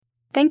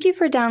Thank you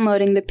for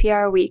downloading the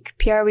PR Week,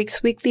 PR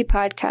Week's weekly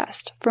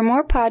podcast. For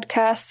more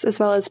podcasts as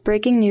well as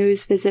breaking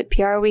news, visit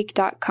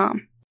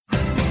prweek.com.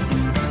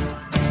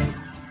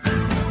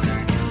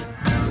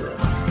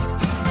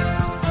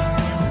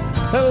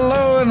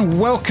 Hello and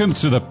welcome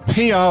to the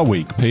PR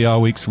Week, PR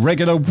Week's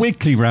regular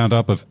weekly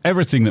roundup of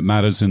everything that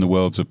matters in the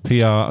worlds of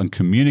PR and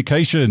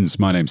communications.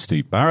 My name's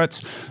Steve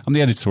Barrett. I'm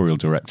the editorial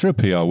director of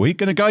PR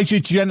Week, and to guide you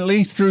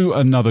gently through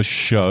another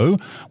show,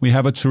 we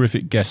have a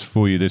terrific guest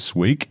for you this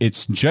week.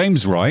 It's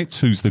James Wright,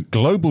 who's the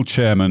global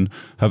chairman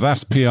of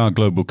Havas PR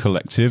Global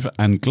Collective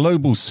and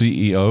global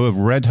CEO of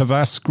Red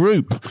Havas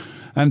Group,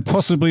 and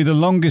possibly the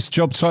longest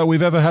job title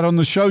we've ever had on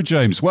the show.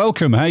 James,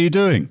 welcome. How are you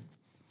doing?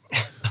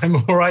 I'm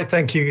all right,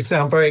 thank you. You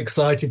sound very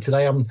excited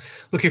today. I'm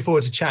looking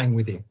forward to chatting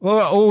with you. Well,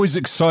 always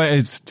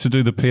excited to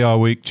do the PR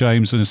Week,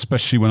 James, and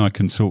especially when I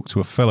can talk to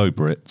a fellow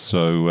Brit.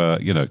 So,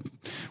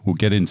 we'll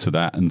get into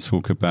that and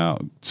talk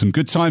about some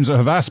good times at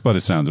Havas by the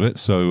sound of it.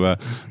 So,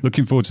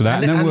 looking forward to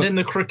that. And in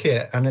the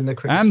cricket.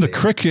 The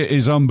cricket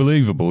is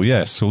unbelievable,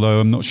 yes, although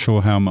I'm not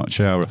sure how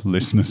much our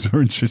listeners are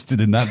interested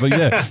in that. But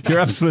yeah, you're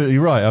absolutely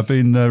right. I've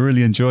been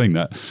really enjoying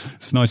that.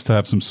 It's nice to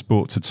have some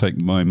sport to take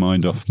my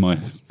mind off my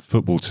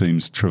football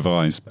team's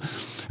travails.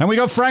 And we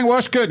got Frank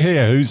Washcook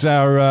here, who's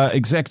our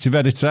executive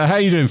editor. How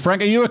are you doing,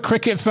 Frank? Are you a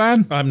cricket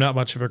fan? I'm not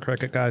much of a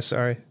cricket guy,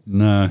 sorry.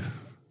 No,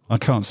 I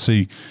can't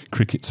see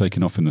cricket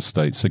taking off in the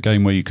States. A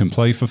game where you can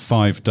play for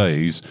 5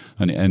 days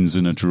and it ends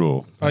in a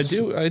draw. I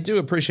do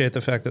appreciate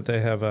the fact that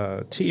they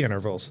have tea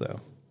intervals, though.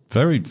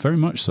 Very, very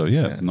much so,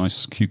 yeah.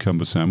 Nice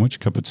cucumber sandwich,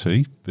 cup of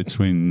tea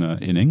between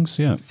innings,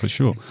 yeah, for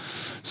sure.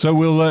 So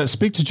we'll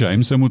speak to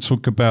James and we'll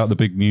talk about the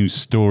big news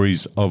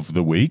stories of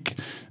the week.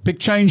 Big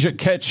change at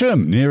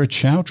Ketchum. Neeraj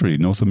Chowdhury,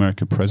 North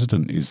America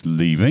president, is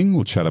leaving.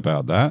 We'll chat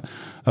about that.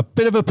 A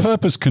bit of a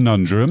purpose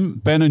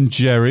conundrum. Ben &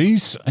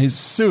 Jerry's is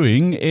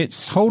suing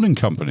its holding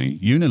company,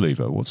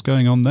 Unilever. What's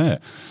going on there?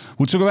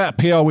 We'll talk about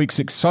PR Week's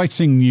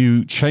exciting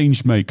new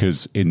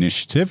Changemakers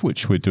initiative,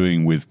 which we're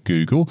doing with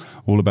Google,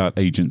 all about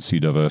agency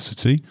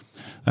diversity.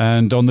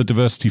 And on the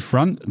diversity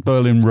front,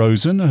 Berlin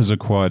Rosen has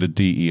acquired a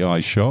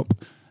DEI shop.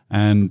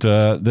 And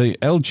the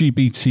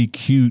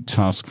LGBTQ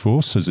task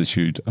force has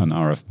issued an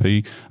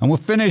RFP. And we'll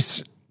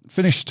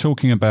finish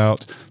talking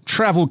about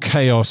travel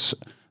chaos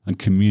and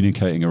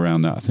communicating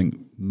around that. I think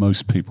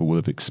most people will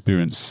have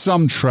experienced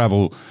some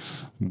travel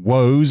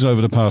woes over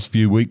the past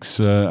few weeks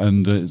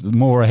and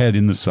more ahead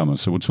in the summer.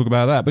 So we'll talk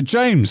about that. But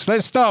James,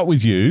 let's start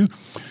with you.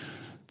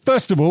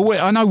 First of all,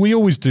 I know we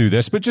always do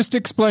this, but just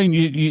explain,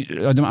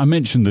 I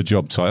mentioned the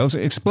job titles,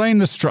 explain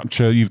the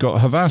structure. You've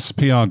got Havas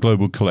PR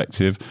Global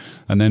Collective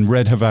and then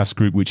Red Havas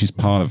Group, which is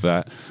part of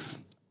that.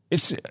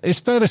 It's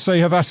fair to say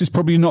Havas is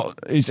probably not,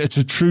 it's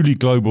a truly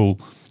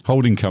global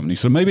holding company.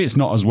 So maybe it's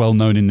not as well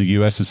known in the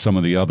US as some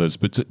of the others,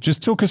 but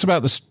just talk us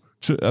about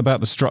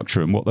the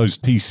structure and what those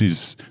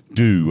pieces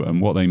do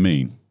and what they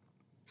mean.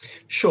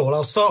 Sure. Well,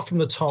 I'll start from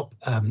the top,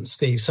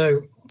 Steve.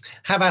 So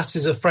Havas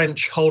is a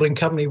French holding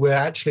company. We're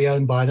actually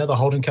owned by another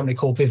holding company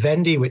called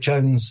Vivendi, which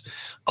owns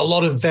a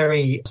lot of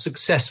very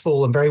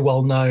successful and very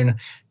well-known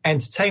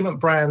entertainment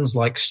brands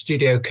like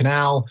Studio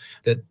Canal,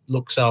 that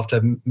looks after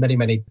many,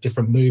 many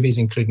different movies,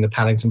 including the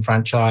Paddington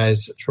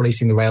franchise. It's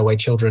releasing The Railway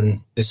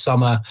Children this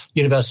summer.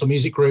 Universal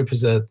Music Group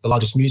is the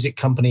largest music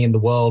company in the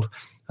world,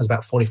 has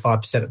about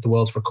 45% of the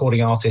world's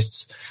recording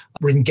artists.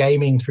 We're in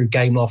gaming through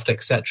Gameloft,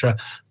 etc.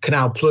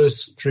 Canal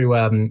Plus through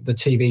the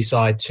TV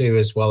side too,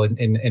 as well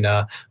in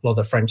a lot of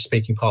the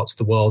French-speaking parts of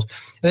the world.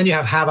 And then you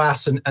have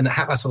Havas, and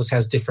Havas obviously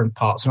has different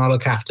parts. And I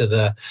look after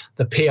the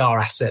PR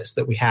assets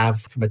that we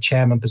have from a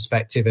chairman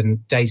perspective.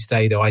 And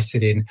day-to-day, though, I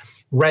sit in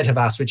Red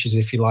Havas, which is,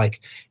 if you like,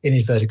 in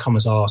inverted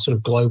commas, our sort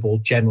of global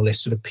generalist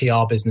sort of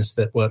PR business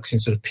that works in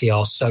sort of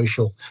PR,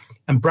 social,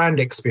 and brand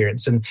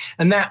experience. And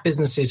that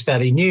business is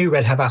fairly new.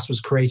 Red Havas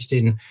was created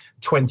in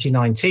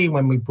 2019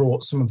 when we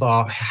brought some of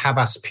our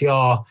Havas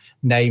PR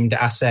named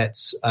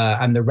assets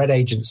and the Red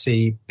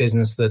Agency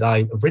business that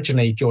I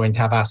originally joined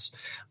Havas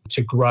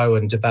to grow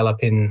and develop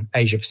in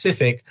Asia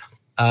Pacific,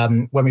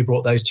 when we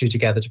brought those two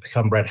together to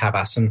become Red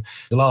Havas. And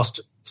the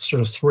last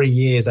sort of 3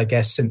 years, I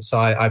guess, since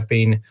I've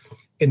been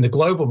in the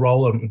global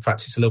role, and in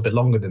fact, it's a little bit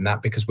longer than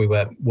that because we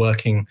were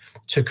working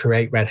to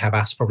create Red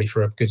Havas probably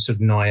for a good sort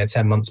of 9 or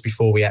 10 months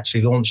before we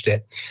actually launched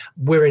it.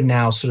 We're in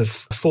now sort of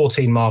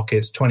 14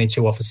 markets,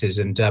 22 offices,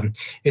 and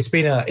it's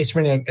been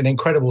an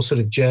incredible sort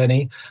of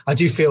journey. I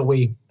do feel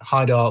we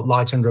hide our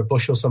light under a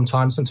bushel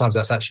sometimes. Sometimes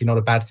that's actually not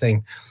a bad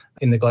thing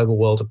in the global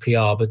world of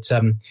PR, but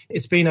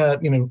it's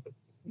been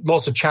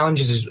lots of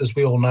challenges, as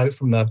we all know,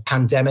 from the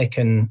pandemic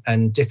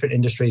and different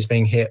industries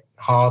being hit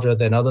harder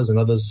than others, and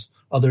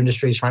other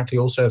industries, frankly,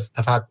 also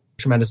have had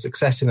tremendous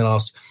success in the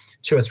last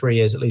 2 or 3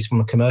 years, at least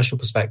from a commercial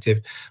perspective.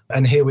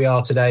 And here we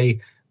are today,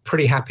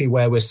 pretty happy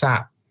where we're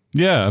sat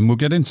Yeah, and we'll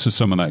get into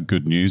some of that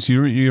good news.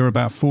 You're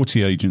about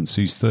 40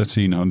 agencies,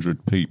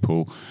 1,300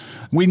 people.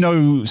 We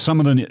know some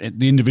of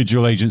the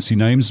individual agency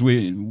names.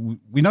 We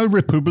know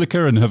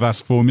Republica and Havas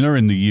Formula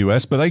in the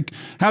US, but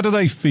how do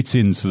they fit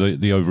into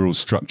the overall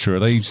structure? Are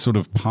they sort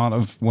of part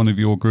of one of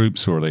your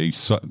groups, or are they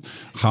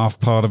half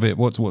part of it?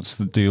 What's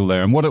the deal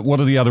there? And what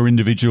are the other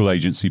individual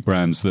agency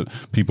brands that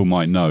people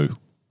might know?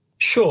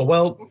 Sure.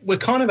 Well, we're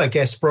kind of, I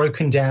guess,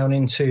 broken down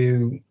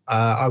into,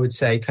 I would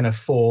say, kind of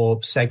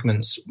 4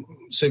 segments.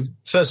 So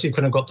first, you've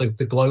kind of got the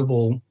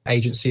global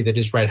agency that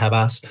is Red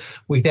Havas.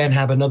 We then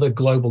have another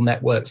global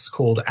network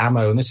called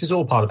AMO, and this is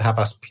all part of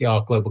Havas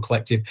PR Global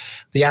Collective.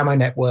 The AMO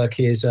network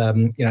is,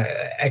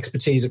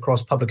 expertise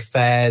across public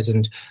affairs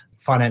and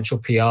financial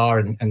PR,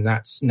 and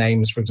that's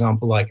names, for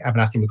example, like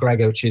Abernathy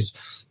McGregor, which is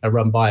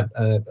run by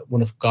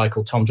one of a guy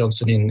called Tom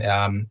Johnson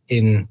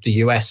in the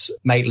US,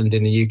 Maitland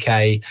in the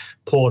UK,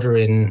 Porter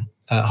in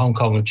Hong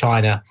Kong and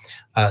China.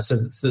 So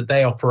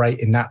they operate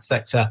in that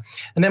sector.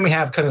 And then we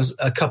have kind of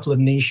a couple of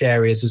niche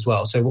areas as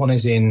well. So one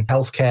is in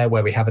healthcare,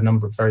 where we have a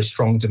number of very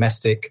strong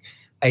domestic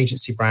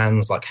agency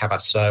brands like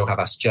Havas So,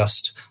 Havas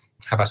Just,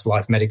 Havas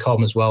Life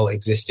Medicom as well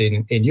exist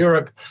in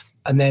Europe.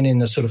 And then in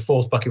the sort of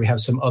 4th bucket, we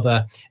have some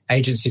other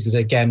agencies that are,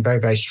 again,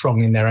 very, very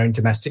strong in their own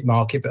domestic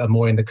market, but are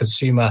more in the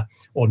consumer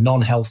or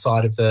non-health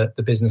side of the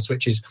business,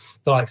 which is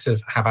the likes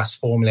of Havas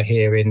Formula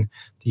here in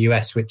the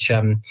US, which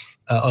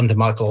under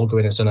Michael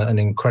Olguin has done an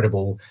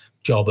incredible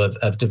job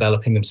of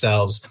developing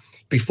themselves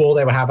before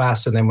they were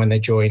Havas, and then when they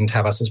joined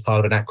Havas as part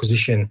of an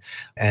acquisition.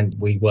 And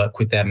we work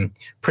with them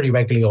pretty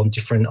regularly on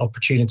different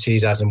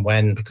opportunities as and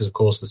when, because of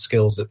course the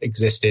skills that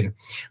exist in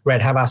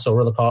Red Havas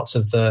or other parts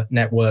of the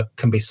network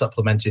can be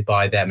supplemented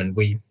by them. And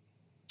we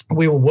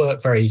will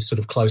work very sort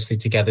of closely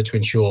together to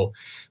ensure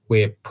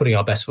we're putting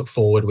our best foot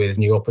forward with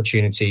new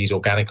opportunities,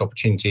 organic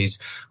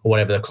opportunities, or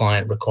whatever the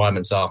client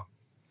requirements are.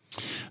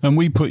 And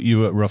we put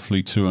you at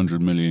roughly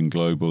 200 million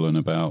global and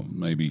about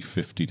maybe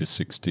 50 to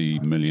 60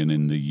 million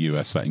in the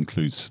US. That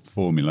includes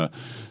Formula.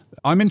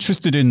 I'm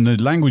interested in the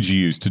language you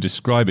use to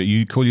describe it.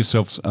 You call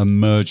yourselves a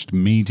merged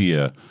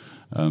media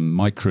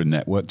micro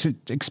network. To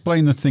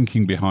explain the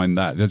thinking behind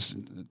that. That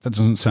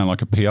doesn't sound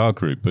like a PR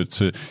group, but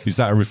is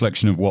that a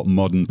reflection of what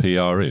modern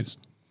PR is?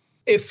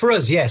 For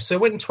us, yes.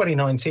 So in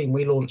 2019,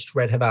 we launched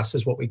Red Havas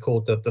as what we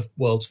called the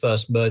world's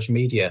first merged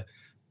media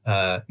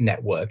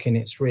network, and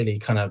it's really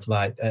kind of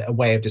like a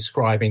way of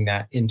describing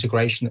that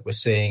integration that we're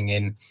seeing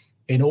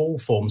in all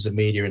forms of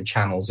media and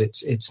channels.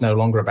 It's no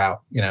longer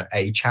about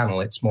a channel;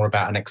 it's more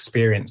about an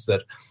experience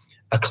that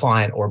a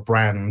client or a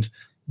brand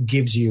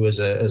gives you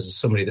as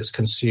somebody that's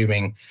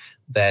consuming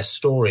their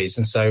stories.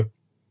 And so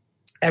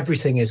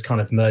everything is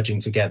kind of merging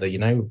together.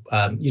 You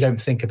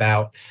don't think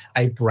about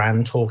a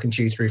brand talking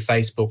to you through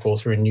Facebook or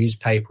through a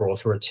newspaper or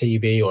through a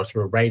TV or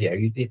through a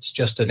radio. It's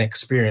just an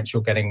experience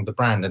you're getting with the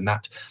brand, and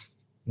that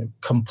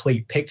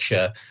complete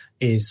picture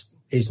is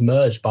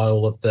merged by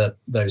all of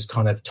those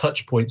kind of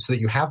touch points that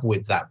you have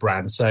with that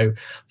brand. So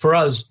for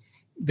us,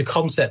 the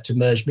concept of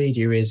merged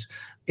media is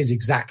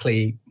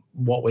exactly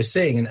what we're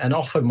seeing. And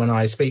often when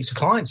I speak to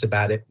clients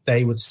about it,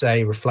 they would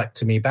say, reflect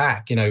to me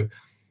back,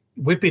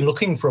 we've been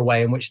looking for a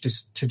way in which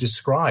to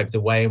describe the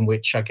way in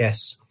which, I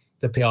guess,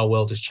 the PR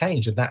world has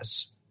changed. And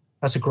that's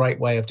a great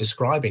way of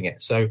describing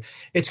it. So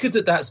it's good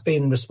that that's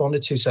been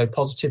responded to so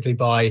positively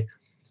by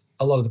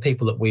a lot of the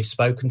people that we've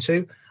spoken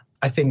to.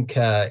 I think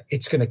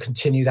it's going to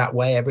continue that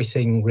way.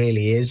 Everything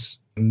really is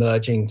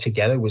merging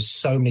together with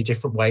so many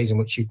different ways in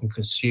which you can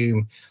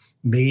consume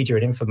media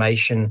and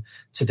information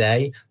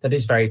today that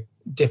is very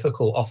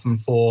difficult often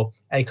for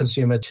a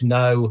consumer to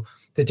know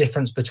the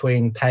difference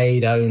between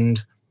paid,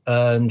 owned,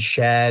 earned,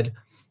 shared,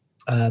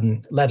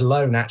 let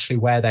alone actually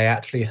where they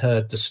actually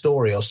heard the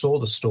story or saw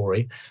the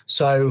story.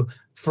 So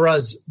for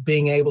us,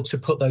 being able to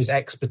put those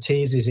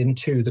expertises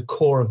into the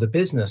core of the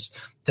business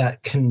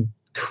that can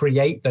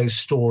create those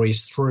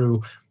stories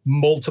through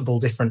multiple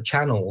different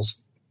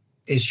channels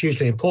is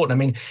hugely important. I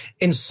mean,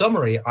 in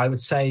summary, I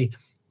would say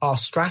our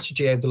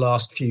strategy over the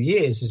last few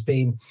years has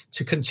been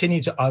to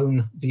continue to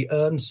own the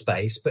earned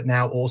space, but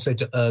now also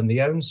to earn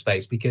the owned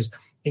space, because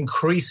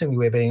increasingly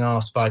we're being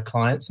asked by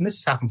clients, and this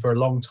has happened for a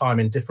long time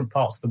in different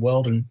parts of the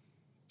world, and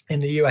in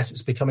the US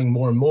it's becoming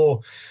more and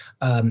more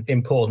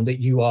important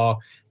that you are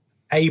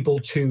able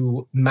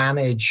to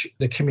manage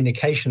the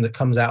communication that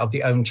comes out of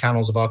the own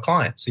channels of our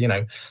clients. So,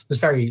 there's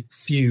very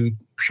few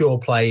pure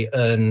play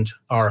earned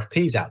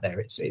RFPs out there.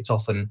 It's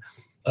often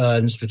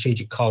earned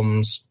strategic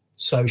comms,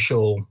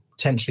 social,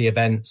 potentially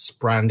events,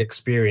 brand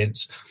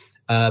experience.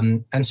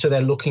 And so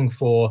they're looking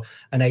for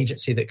an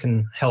agency that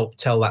can help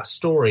tell that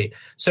story.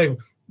 So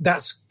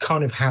that's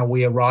kind of how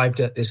we arrived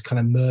at this kind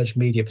of merged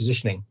media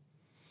positioning.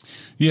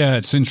 Yeah,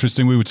 it's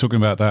interesting. We were talking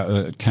about that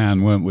at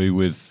Cannes, weren't we,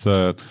 with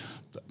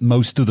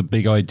most of the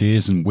big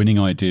ideas and winning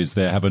ideas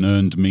there have an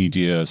earned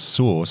media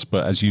source,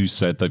 but as you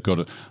said, they've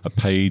got a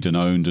paid and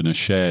owned and a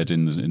shared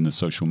in the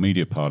social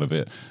media part of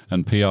it.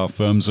 And PR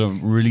firms are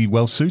really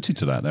well suited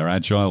to that. They're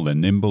agile, they're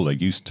nimble, they're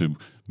used to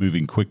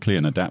moving quickly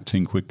and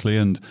adapting quickly,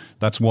 and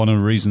that's one of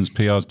the reasons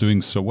PR is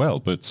doing so well.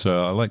 But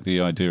I like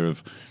the idea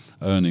of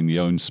earning the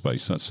own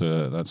space. That's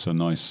a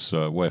nice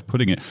way of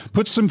putting it.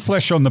 Put some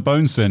flesh on the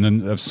bones then,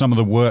 and of some of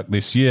the work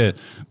this year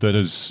that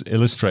has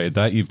illustrated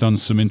that. You've done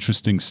some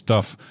interesting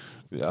stuff.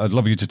 I'd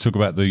love you to talk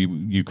about the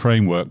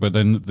Ukraine work, but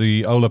then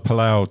the Ola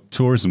Palau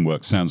tourism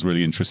work sounds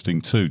really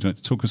interesting too.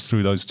 Talk us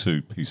through those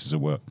two pieces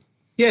of work.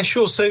 Yeah,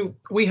 sure. So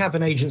we have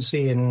an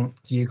agency in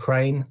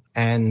Ukraine,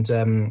 and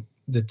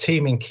the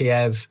team in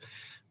Kiev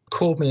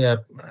called me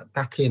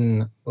back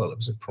in, well, it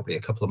was probably a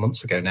couple of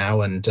months ago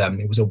now, and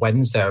it was a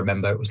Wednesday, I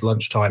remember. It was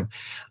lunchtime,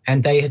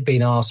 and they had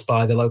been asked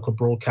by the local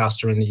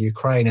broadcaster in the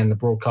Ukraine and the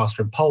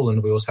broadcaster in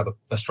Poland, we also have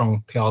a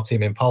strong PR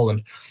team in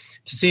Poland,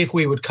 to see if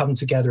we would come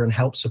together and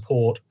help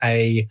support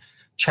a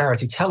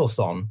charity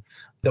telethon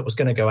that was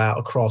going to go out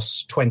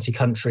across 20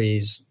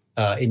 countries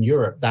in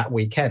Europe that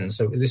weekend.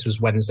 So this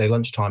was Wednesday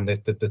lunchtime. The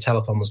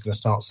telethon was going to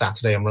start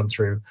Saturday and run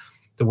through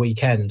the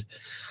weekend.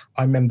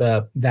 I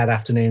remember that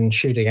afternoon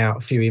shooting out a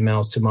few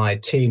emails to my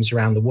teams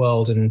around the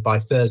world, and by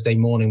Thursday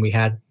morning we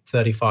had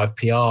 35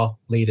 PR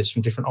leaders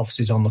from different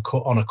offices on a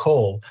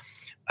call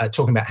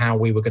talking about how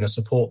we were going to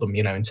support them,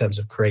 in terms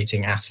of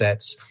creating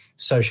assets,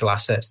 social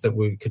assets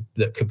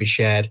that could be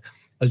shared,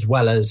 as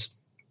well as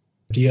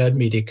the earned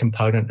media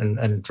component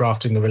and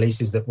drafting the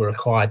releases that were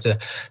required to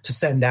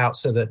send out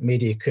so that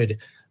media could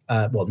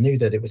knew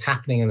that it was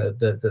happening and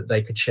that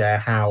they could share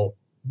how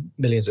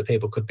millions of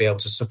people could be able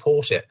to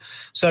support it.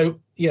 So,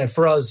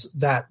 for us,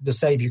 that the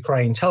Save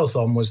Ukraine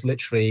telethon was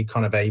literally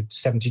kind of a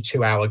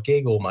 72-hour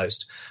gig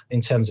almost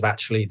in terms of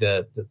actually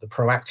the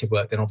proactive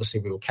work. Then obviously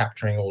we were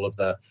capturing all of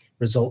the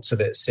results of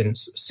it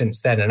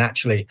since then. And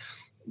actually,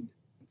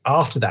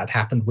 after that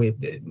happened,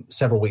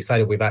 several weeks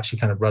later, we've actually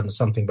kind of run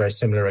something very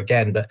similar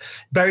again, but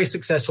very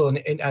successful.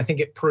 And I think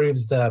it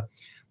proves the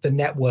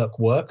network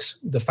works,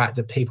 the fact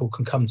that people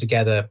can come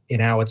together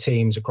in our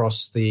teams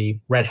across the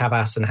Red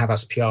Havas and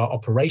Havas PR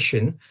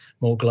operation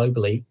more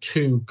globally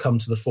to come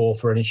to the fore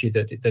for an issue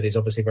that is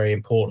obviously very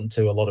important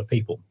to a lot of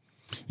people.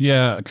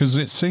 Yeah, because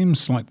it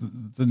seems like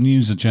the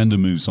news agenda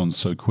moves on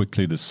so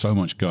quickly. There's so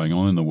much going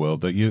on in the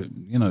world that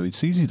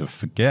it's easy to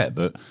forget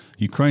that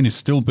Ukraine is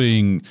still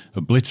being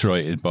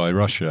obliterated by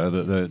Russia.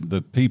 That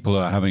the people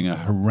are having a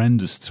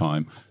horrendous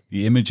time.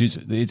 The images,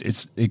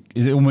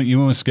 you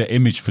almost get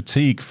image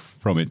fatigue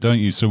from it, don't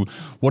you? So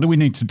what do we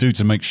need to do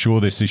to make sure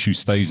this issue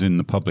stays in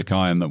the public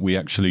eye and that we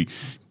actually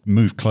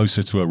move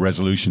closer to a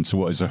resolution to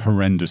what is a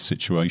horrendous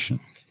situation?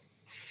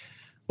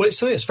 Well, it's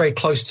something that's very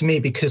close to me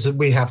because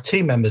we have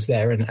team members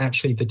there. And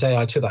actually, the day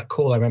I took that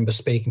call, I remember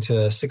speaking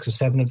to 6 or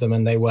 7 of them,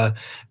 and they were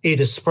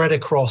either spread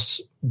across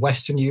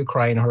Western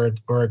Ukraine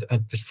or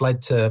had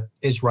fled to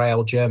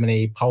Israel,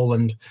 Germany,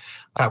 Poland. In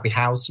fact, we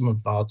housed some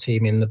of our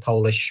team in the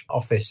Polish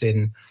office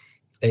in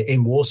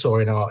Warsaw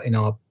in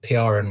our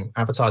PR and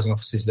advertising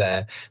offices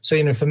there.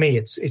 So, for me,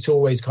 it's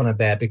always kind of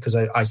there because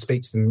I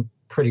speak to them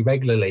pretty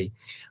regularly.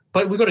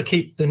 But we've got to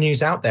keep the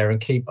news out there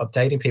and keep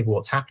updating people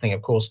what's happening.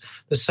 Of course,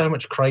 there's so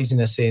much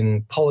craziness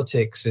in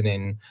politics and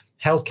in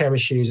healthcare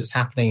issues that's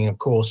happening. Of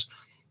course,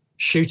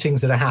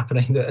 shootings that are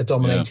happening that are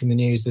dominating the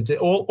news, that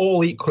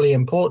all equally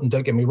important.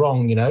 Don't get me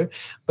wrong,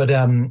 But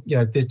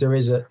there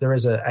is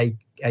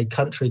a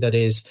country that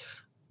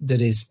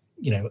is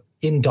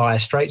in dire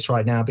straits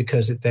right now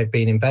because they've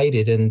been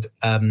invaded,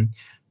 and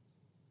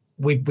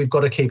we've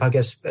got to keep, I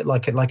guess,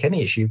 like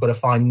any issue, you've got to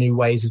find new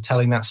ways of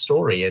telling that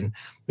story. And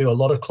we have a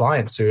lot of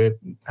clients who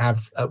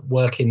have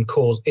work in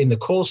the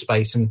cause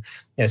space, and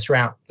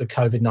throughout the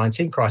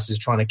COVID-19 crisis,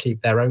 trying to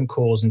keep their own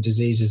cause and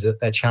diseases that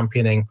they're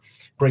championing,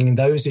 bringing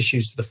those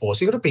issues to the fore.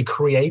 So you've got to be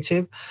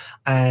creative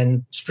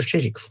and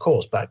strategic, of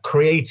course, but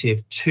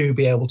creative to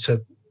be able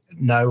to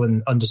know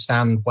and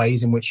understand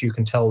ways in which you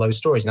can tell those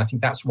stories. And I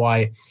think that's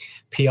why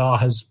PR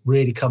has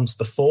really come to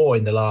the fore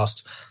in the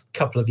last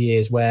couple of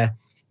years, where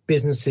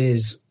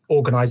businesses,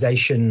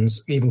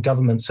 organizations, even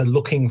governments are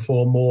looking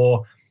for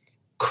more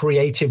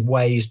creative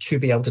ways to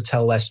be able to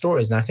tell their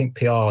stories. And I think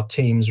PR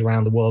teams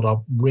around the world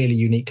are really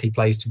uniquely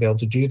placed to be able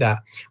to do that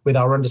with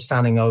our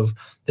understanding of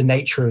the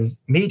nature of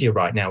media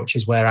right now, which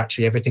is where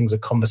actually everything's a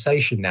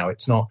conversation now.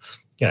 It's not,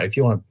 if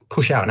you want to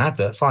push out an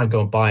advert, fine,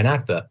 go and buy an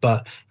advert.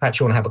 But if you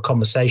actually want to have a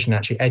conversation,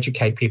 actually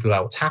educate people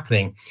about what's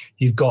happening,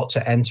 you've got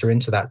to enter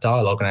into that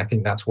dialogue. And I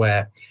think that's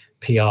where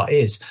PR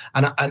is.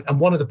 And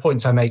one of the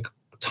points I make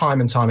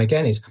time and time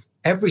again is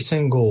every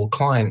single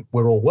client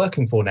we're all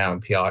working for now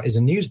in PR is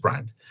a news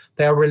brand.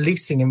 They are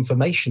releasing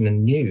information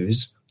and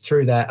news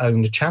through their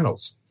own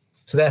channels.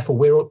 So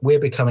therefore, we're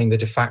becoming the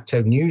de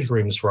facto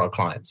newsrooms for our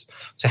clients.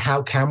 So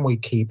how can we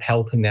keep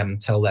helping them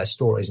tell their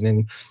stories?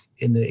 And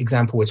in the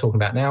example we're talking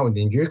about now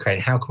in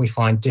Ukraine, how can we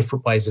find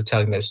different ways of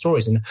telling those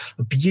stories? And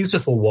a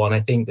beautiful one, I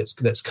think,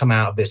 that's come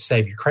out of this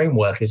Save Ukraine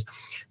work is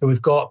that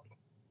we've got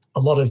a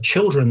lot of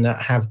children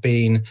that have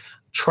been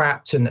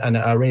trapped and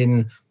are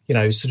in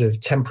sort of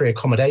temporary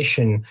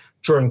accommodation,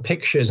 drawing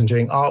pictures and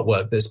doing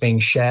artwork that's being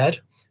shared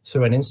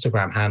through an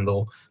Instagram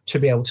handle to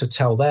be able to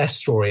tell their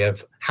story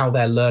of how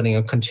they're learning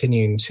and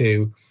continuing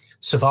to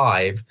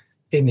survive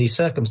in these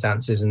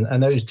circumstances.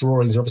 And those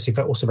drawings are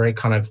obviously also very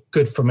kind of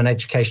good from an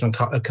educational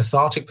and a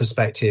cathartic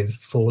perspective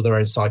for their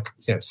own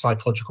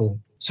psychological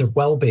sort of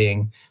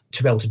well-being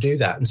to be able to do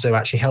that. And so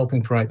actually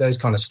helping promote those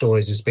kind of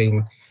stories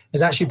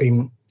has actually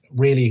been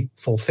really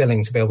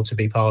fulfilling to be able to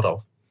be part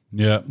of.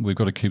 Yeah, we've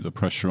got to keep the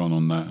pressure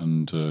on that,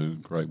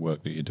 and great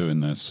work that you're doing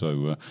there.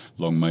 So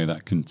long may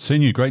that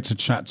continue. Great to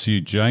chat to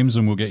you, James,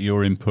 and we'll get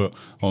your input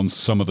on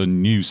some of the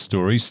news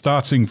stories.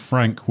 Starting,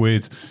 Frank,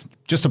 with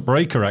just a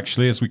breaker,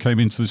 actually, as we came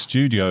into the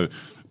studio.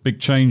 Big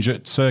change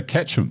at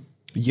Ketchum.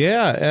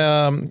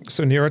 Yeah,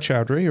 so Neera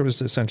Chowdhury, who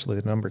was essentially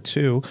the number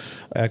 2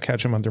 at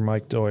Ketchum under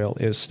Mike Doyle,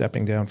 is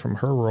stepping down from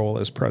her role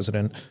as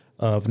president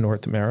of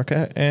North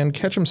America. And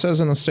Ketchum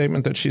says in the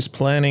statement that she's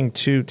planning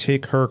to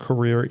take her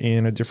career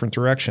in a different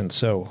direction.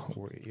 So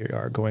we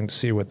are going to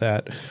see what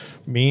that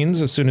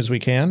means as soon as we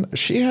can.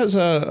 She has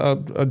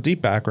a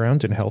deep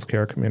background in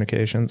healthcare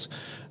communications,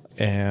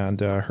 and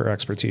her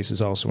expertise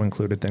has also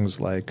included things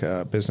like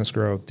business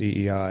growth,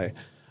 DEI,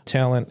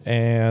 talent,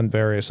 and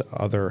various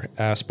other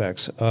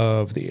aspects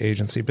of the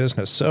agency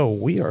business. So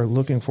we are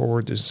looking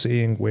forward to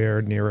seeing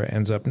where Neera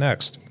ends up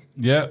next.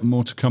 Yeah,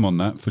 more to come on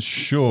that for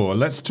sure.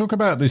 Let's talk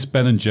about this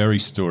Ben & Jerry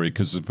story,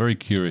 because it's a very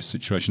curious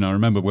situation. I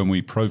remember when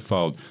we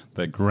profiled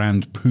their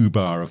grand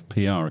poobah of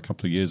PR a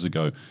couple of years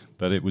ago,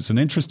 that it was an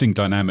interesting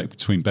dynamic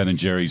between Ben &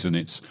 Jerry's and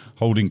its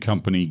holding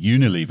company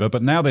Unilever,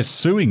 but now they're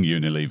suing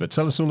Unilever.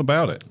 Tell us all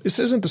about it. This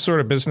isn't the sort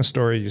of business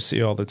story you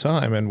see all the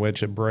time in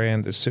which a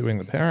brand is suing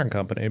the parent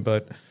company,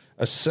 but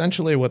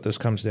essentially what this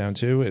comes down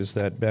to is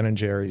that Ben &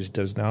 Jerry's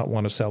does not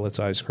want to sell its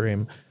ice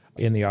cream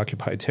in the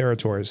occupied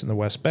territories in the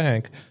West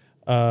Bank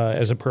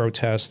as a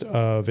protest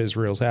of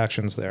Israel's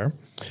actions there.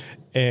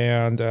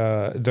 And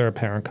their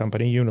parent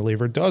company,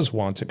 Unilever, does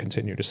want to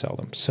continue to sell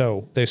them.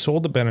 So they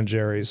sold the Ben &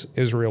 Jerry's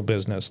Israel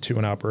business to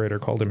an operator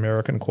called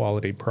American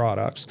Quality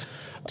Products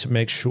to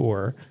make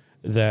sure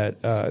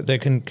that they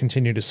can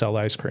continue to sell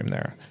ice cream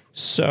there.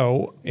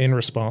 So in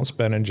response,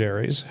 Ben &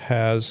 Jerry's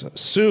has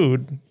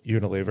sued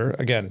Unilever.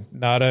 Again,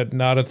 not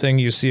a thing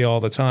you see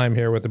all the time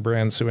here with the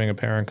brand suing a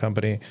parent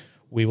company.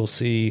 We will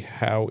see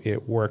how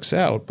it works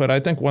out. But I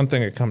think one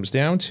thing it comes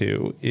down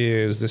to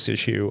is this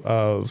issue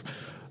of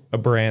a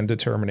brand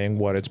determining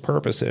what its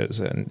purpose is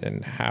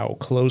and how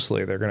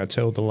closely they're going to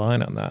toe the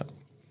line on that.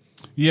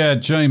 Yeah,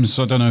 James,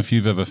 I don't know if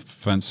you've ever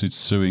fancied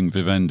suing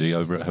Vivendi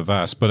over at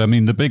Havas, but I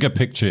mean, the bigger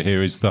picture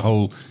here is the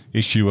whole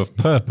issue of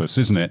purpose,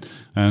 isn't it?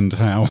 And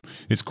how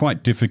it's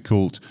quite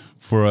difficult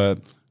for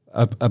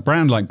a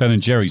brand like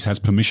Ben & Jerry's has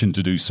permission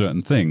to do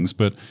certain things,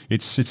 but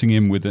it's sitting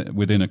in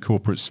within a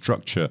corporate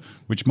structure,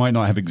 which might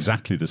not have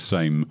exactly the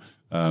same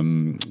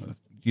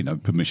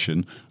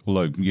permission,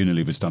 although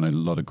Unilever's done a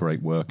lot of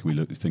great work.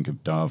 We think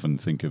of Dove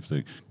and think of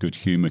the Good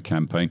Humour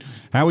campaign.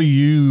 How are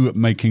you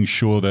making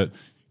sure that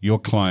your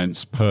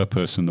client's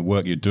purpose and the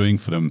work you're doing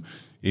for them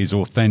is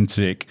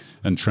authentic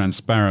and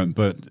transparent?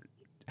 But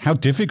how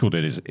difficult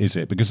is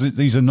it? Because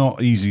these are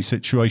not easy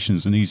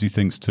situations and easy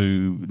things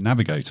to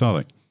navigate, are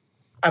they?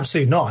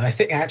 Absolutely not. And I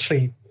think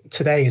actually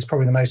today is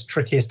probably the most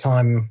trickiest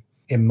time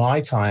in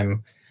my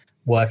time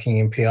working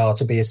in PR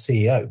to be a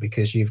CEO,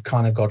 because you've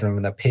kind of got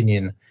an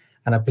opinion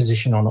and a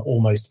position on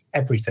almost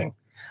everything.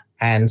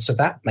 And so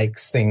that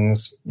makes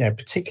things,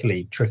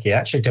 particularly tricky. I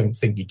actually don't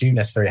think you do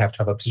necessarily have to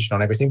have a position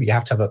on everything, but you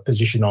have to have a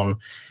position on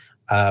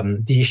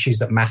the issues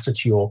that matter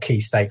to your key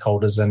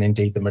stakeholders and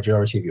indeed the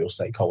majority of your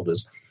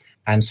stakeholders.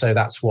 And so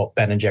that's what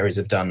Ben & Jerry's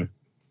have done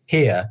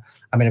here.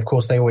 I mean, of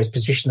course, they always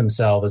position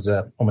themselves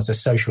as almost a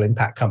social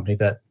impact company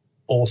that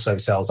also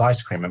sells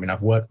ice cream. I mean,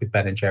 I've worked with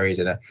Ben & Jerry's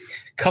in a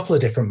couple of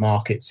different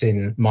markets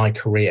in my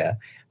career.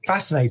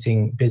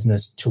 Fascinating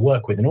business to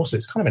work with. And also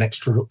it's kind of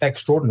an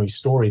extraordinary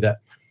story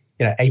that,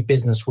 a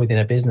business within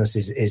a business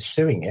is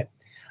suing it.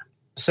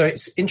 So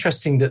it's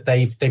interesting that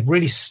they've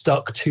really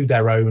stuck to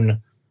their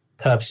own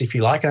purpose, if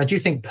you like. And I do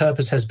think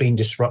purpose has been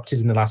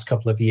disrupted in the last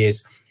couple of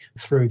years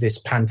through this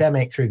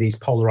pandemic, through these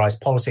polarized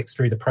politics,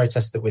 through the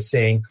protests that we're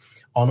seeing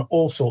on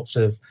all sorts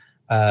of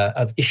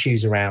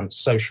issues around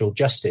social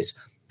justice.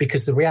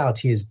 Because the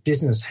reality is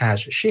business has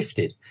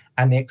shifted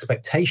and the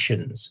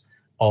expectations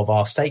of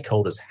our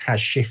stakeholders has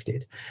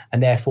shifted.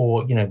 And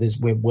therefore,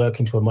 we're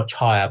working to a much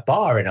higher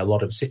bar in a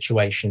lot of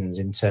situations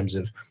in terms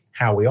of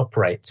how we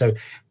operate. So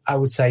I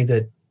would say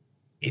that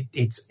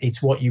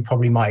it's what you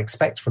probably might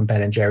expect from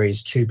Ben &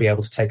 Jerry's to be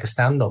able to take a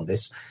stand on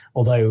this,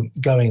 although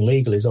going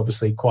legal is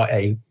obviously quite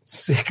a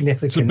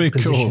significant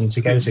position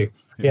to go to. It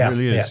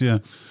really is, yeah.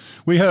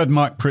 We heard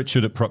Mike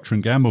Pritchard at Procter &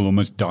 Gamble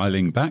almost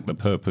dialing back the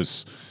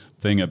purpose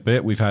thing a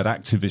bit. We've had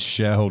activist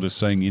shareholders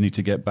saying you need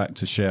to get back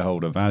to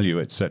shareholder value,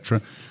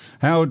 etc.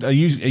 How are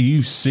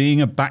you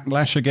seeing a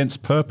backlash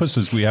against purpose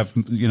as we have,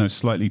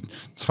 slightly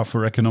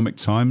tougher economic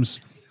times?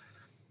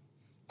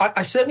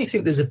 I certainly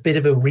think there's a bit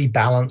of a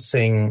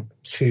rebalancing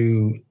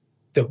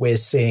that we're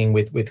seeing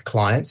with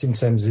clients in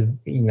terms of,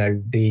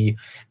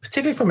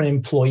 particularly from an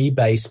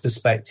employee-based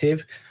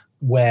perspective,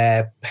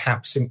 where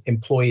perhaps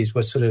employees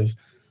were sort of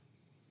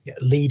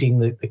leading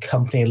the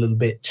company a little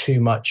bit too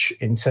much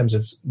in terms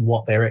of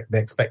what their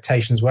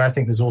expectations were. I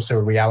think there's also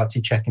a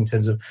reality check in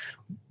terms of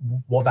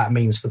what that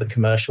means for the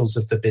commercials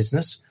of the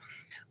business.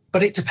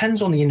 But it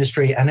depends on the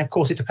industry, and of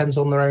course it depends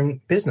on their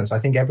own business. I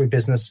think every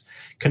business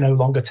can no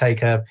longer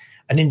take an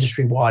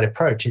industry-wide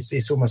approach.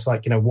 It's almost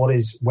like,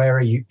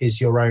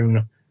 is your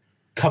own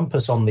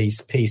compass on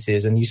these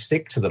pieces, and you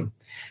stick to them.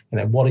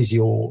 What is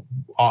your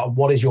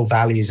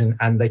values,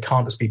 and they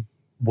can't just be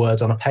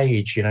words on a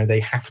page. They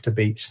have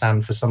to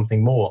stand for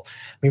something more.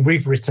 I mean,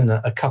 we've written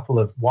a couple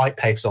of white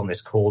papers on this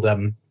called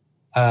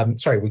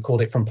we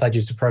called it From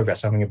Pledges to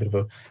Progress, having a bit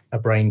of a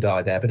brain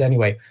die there. But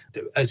anyway,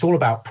 it's all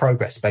about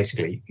progress,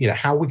 basically.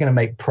 How are we going to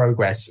make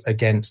progress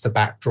against the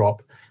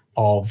backdrop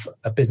of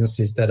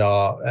businesses that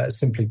are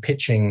simply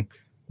pitching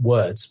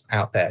words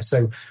out there?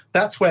 So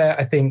that's where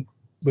I think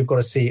we've got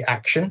to see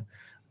action.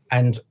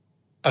 And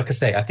like I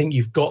say, I think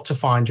you've got to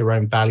find your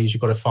own values.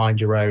 You've got to find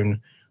your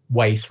own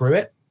way through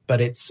it. But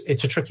it's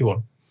a tricky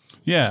one.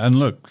 Yeah, and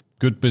look,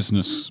 good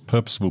business,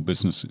 purposeful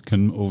business,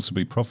 can also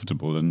be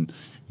profitable. And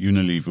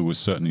Unilever was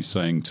certainly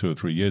saying 2 or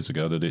 3 years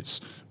ago that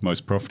its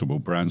most profitable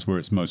brands were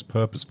its most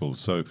purposeful.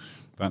 So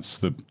that's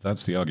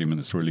the argument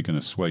that's really going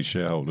to sway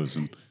shareholders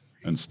and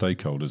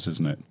stakeholders,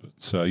 isn't it?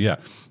 But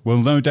we'll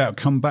no doubt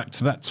come back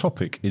to that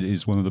topic. It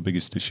is one of the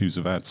biggest issues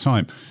of our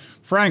time.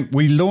 Frank,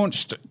 we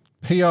launched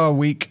PR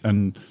Week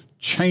and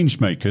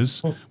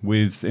Changemakers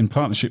in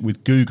partnership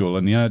with Google,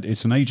 and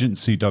it's an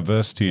agency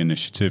diversity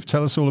initiative.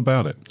 Tell us all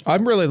about it.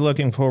 I'm really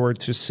looking forward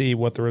to see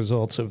what the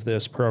results of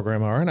this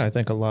program are, and I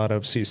think a lot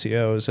of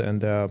CCOs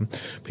and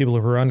people who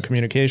run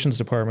communications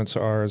departments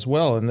are as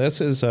well. And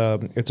this is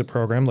it's a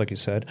program, like you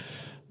said,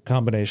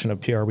 combination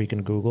of PR Week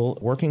and Google,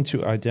 working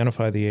to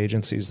identify the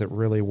agencies that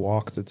really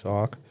walk the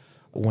talk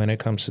when it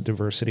comes to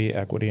diversity,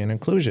 equity, and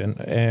inclusion.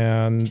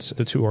 And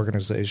the two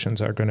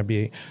organizations are going to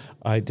be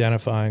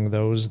identifying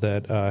those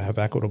that have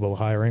equitable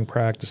hiring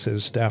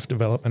practices, staff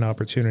development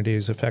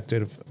opportunities,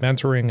 effective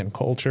mentoring and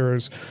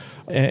cultures,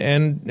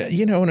 and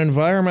an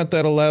environment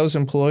that allows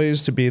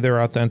employees to be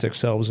their authentic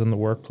selves in the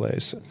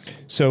workplace.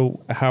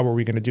 So how are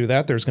we going to do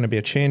that? There's going to be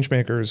a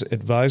Changemakers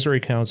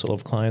Advisory Council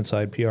of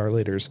client-side PR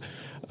leaders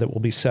that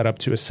will be set up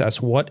to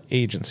assess what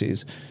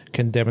agencies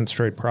can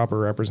demonstrate proper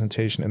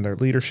representation in their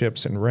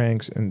leaderships and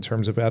ranks in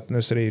terms of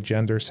ethnicity,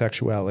 gender,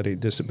 sexuality,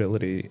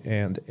 disability,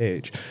 and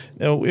age.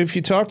 Now, if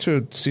you talk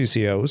to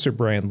CCOs or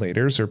brand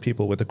leaders or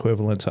people with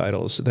equivalent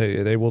titles,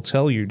 they will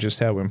tell you just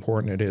how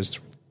important it is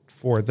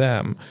for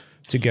them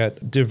to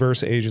get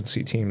diverse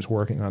agency teams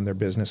working on their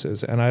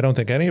businesses. And I don't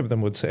think any of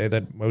them would say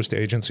that most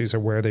agencies are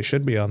where they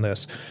should be on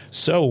this.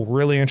 So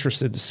really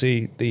interested to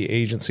see the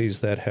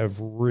agencies that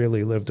have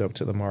really lived up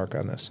to the mark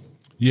on this.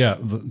 Yeah,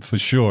 for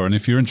sure. And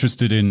if you're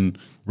interested in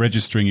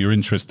registering your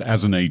interest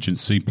as an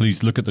agency,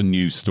 please look at the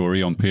news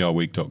story on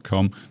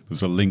prweek.com.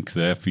 There's a link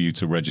there for you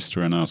to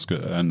register and ask,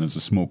 and there's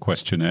a small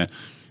questionnaire.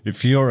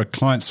 If you're a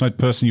client-side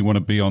person, you want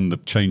to be on the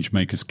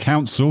Changemakers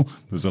Council,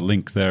 there's a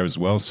link there as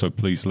well, so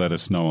please let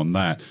us know on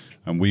that.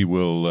 And we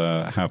will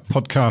have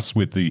podcasts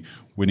with the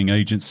winning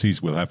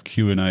agencies. We'll have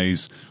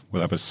Q&As.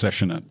 We'll have a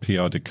session at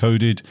PR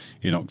Decoded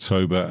in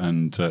October,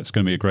 and it's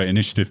going to be a great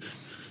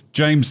initiative.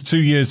 James, 2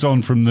 years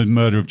on from the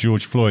murder of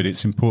George Floyd,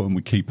 it's important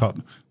we keep up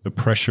the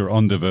pressure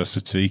on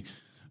diversity,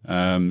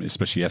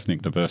 especially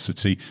ethnic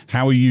diversity.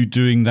 How are you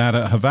doing that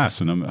at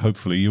Havas? And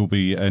hopefully you'll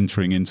be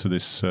entering into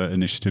this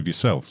initiative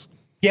yourselves.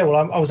 Yeah,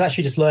 well, I was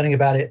actually just learning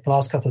about it the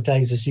last couple of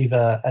days as you've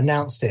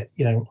announced it.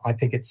 I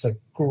think it's a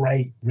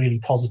great, really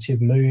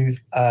positive move.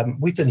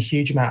 We've done a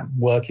huge amount of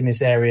work in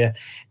this area.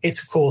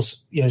 It's, of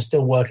course,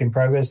 still work in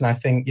progress. And I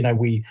think,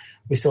 we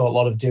still have a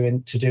lot of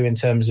to do in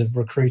terms of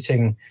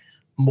recruiting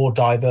more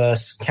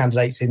diverse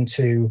candidates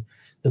into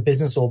the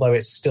business, although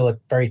it's still a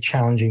very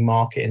challenging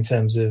market in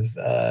terms of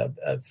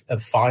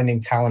finding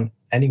talent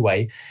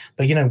anyway.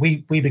 But,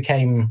 we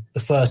became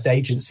the first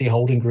agency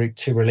holding group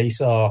to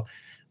release our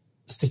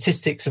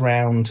statistics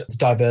around the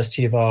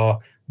diversity of our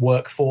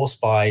workforce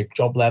by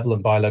job level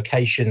and by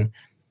location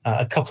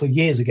a couple of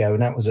years ago.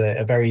 And that was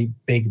a very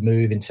big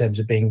move in terms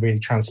of being really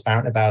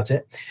transparent about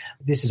it.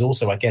 This is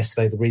also, I guess,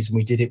 though, the reason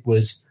we did it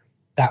was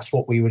that's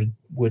what we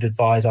would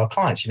advise our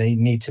clients. You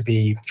need to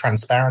be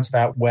transparent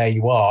about where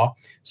you are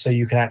so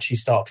you can actually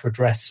start to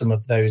address some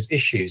of those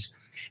issues.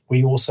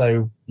 We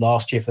also,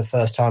 last year, for the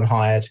first time,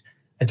 hired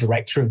a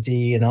director of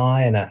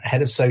DE&I and a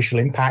head of social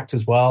impact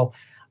as well.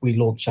 We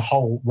launched a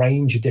whole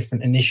range of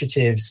different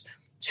initiatives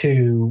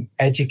to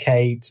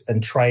educate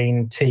and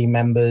train team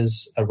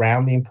members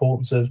around the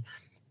importance of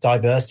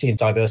diversity and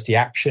diversity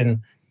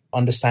action,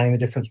 understanding the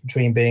difference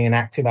between being an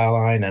active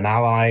ally and an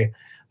ally,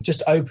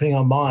 just opening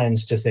our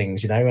minds to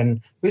things,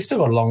 and we've still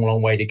got a long,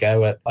 long way to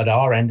go at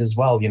our end as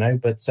well,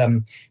 but,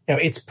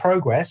 it's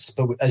progress.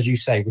 But as you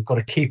say, we've got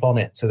to keep on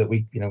it so that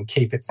we,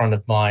 keep it front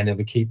of mind and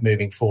we keep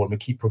moving forward and we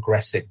keep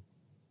progressing.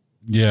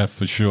 Yeah,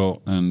 for sure.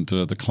 And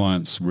the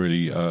clients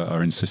really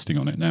are insisting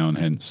on it now, and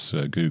hence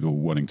Google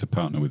wanting to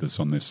partner with us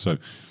on this. So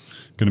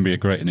going to be a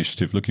great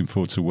initiative. Looking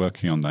forward to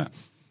working on that.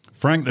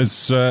 Frank,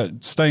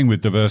 staying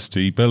with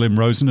diversity, Berlin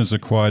Rosen has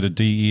acquired a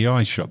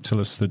DEI shop. Tell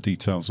us the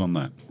details on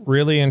that.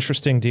 Really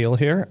interesting deal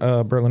here.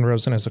 Berlin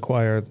Rosen has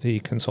acquired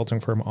the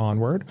consulting firm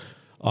Onward.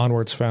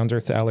 Onward's founder,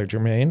 Thaler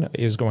Germain,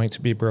 is going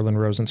to be Berlin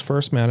Rosen's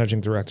first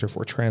managing director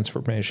for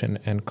transformation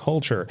and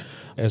culture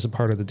as a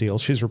part of the deal.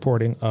 She's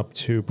reporting up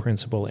to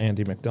Principal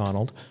Andy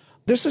McDonald.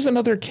 This is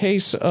another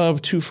case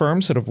of two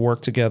firms that have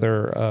worked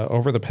together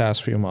over the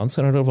past few months,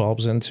 and it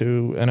evolves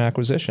into an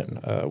acquisition,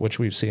 which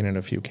we've seen in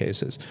a few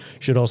cases.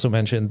 Should also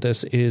mention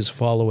this is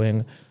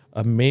following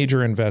a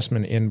major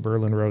investment in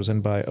Berlin Rosen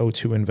by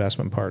O2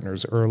 Investment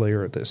Partners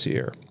earlier this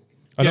year.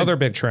 Another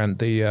big trend,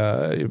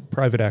 the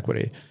private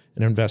equity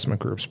and investment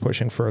groups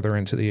pushing further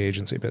into the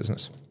agency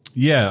business.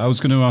 Yeah, I was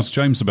going to ask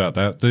James about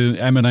that. The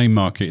M&A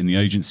market in the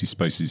agency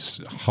space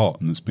is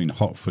hot, and it's been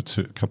hot for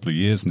a couple of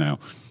years now.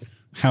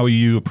 How are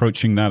you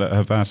approaching that at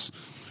Havas?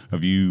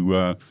 Have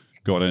you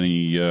got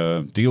any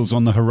deals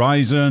on the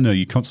horizon? Are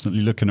you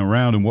constantly looking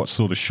around, and what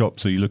sort of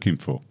shops are you looking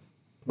for?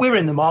 We're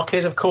in the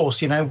market, of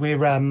course.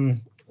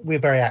 We're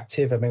very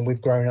active. I mean,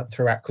 we've grown up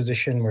through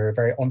acquisition. We're a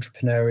very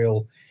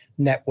entrepreneurial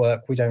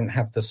network. We don't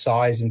have the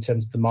size in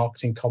terms of the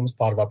marketing comms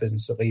part of our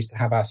business, at least,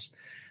 Havas,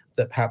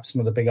 that perhaps some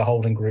of the bigger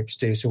holding groups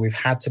do. So we've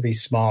had to be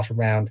smart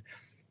around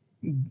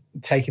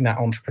taking that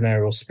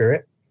entrepreneurial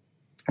spirit.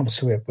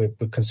 Obviously, we're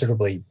a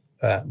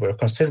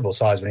considerable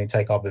size when you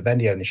take our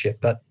Vivendi ownership,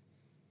 but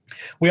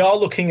we are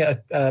looking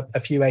at a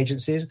few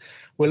agencies.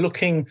 We're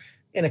looking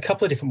in a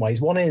couple of different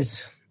ways. One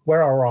is,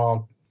 where are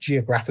our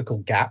geographical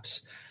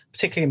gaps,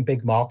 particularly in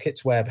big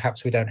markets where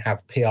perhaps we don't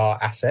have PR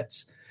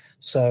assets.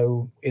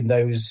 So in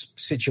those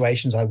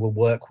situations, I will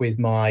work with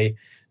my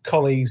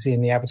colleagues in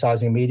the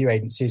advertising and media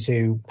agencies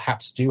who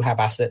perhaps do have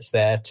assets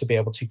there to be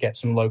able to get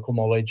some local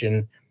knowledge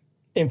and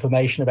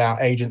information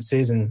about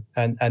agencies and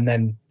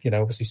then,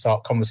 obviously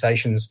start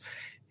conversations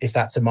if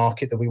that's a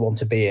market that we want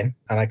to be in.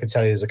 And I can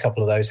tell you there's a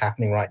couple of those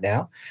happening right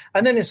now.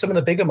 And then in some of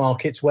the bigger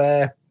markets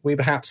where we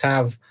perhaps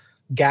have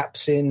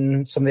gaps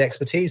in some of the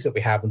expertise that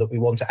we have and that we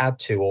want to add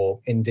to,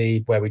 or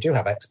indeed where we do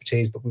have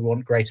expertise, but we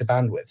want greater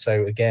bandwidth.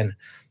 So again,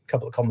 a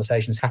couple of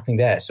conversations happening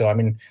there. So, I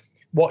mean,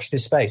 watch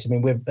this space. I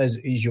mean, as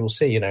you'll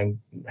see,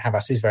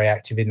 Havas is very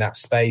active in that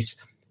space.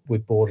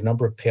 We've bought a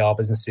number of PR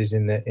businesses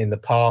in the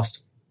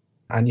past,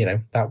 and,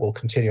 that will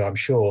continue, I'm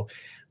sure.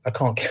 I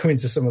can't go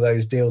into some of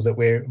those deals that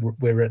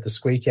we're at the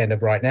squeak end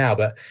of right now,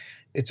 but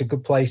it's a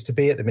good place to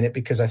be at the minute,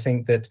 because I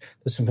think that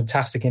there's some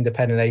fantastic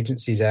independent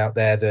agencies out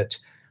there that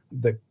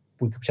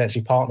we could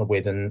potentially partner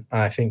with, and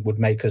I think would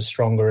make us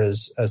stronger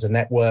as a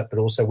network, but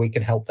also we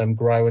can help them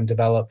grow and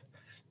develop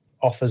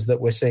offers that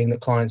we're seeing that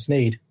clients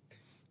need.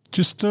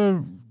 Just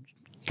to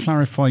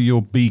clarify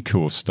your B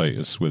Corp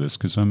status with us,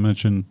 because I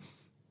imagine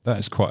that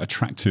is quite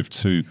attractive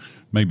to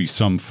maybe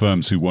some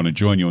firms who want to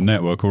join your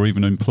network, or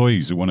even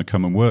employees who want to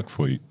come and work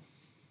for you.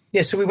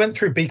 Yeah, so we went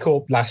through B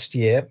Corp last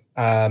year.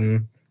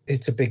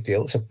 It's a big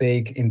deal. It's a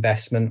big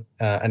investment,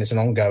 and it's an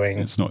ongoing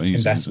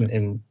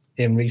investment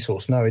in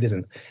resource. No, it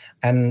isn't.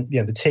 And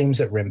the teams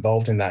that were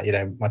involved in that,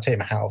 my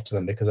team, a hat off to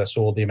them, because I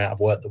saw the amount of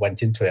work that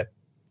went into it.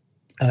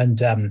 And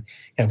there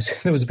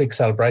was a big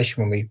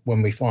celebration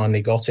when we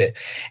finally got it.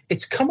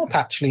 It's come up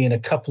actually in a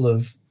couple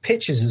of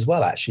pitches as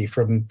well, actually,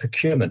 from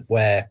procurement,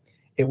 where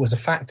it was a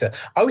factor.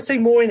 I would say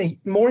more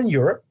in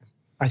Europe.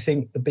 I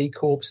think the B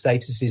Corp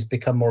status has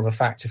become more of a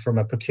factor from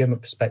a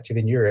procurement perspective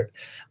in Europe.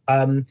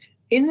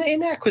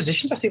 In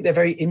acquisitions, I think they're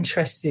very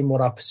interested in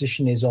what our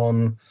position is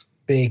on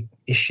big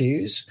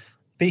issues.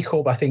 B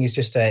Corp, I think, is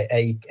just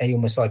a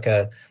almost like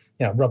a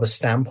rubber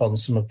stamp on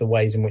some of the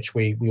ways in which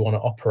we want to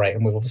operate.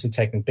 And we've obviously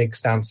taken big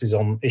stances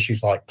on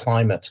issues like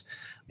climate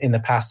in the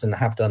past, and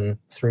have done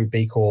through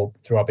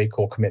our B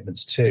Corp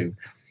commitments too.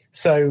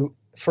 So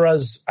for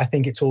us, I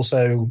think it's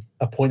also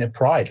a point of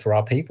pride for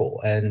our people,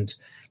 and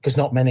because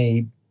not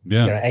many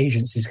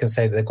agencies can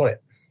say that they've got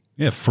it.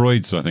 Yeah,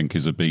 Freud's, I think,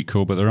 is a B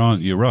Corp, but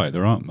you're right,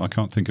 I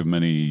can't think of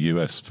many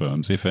US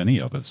firms, if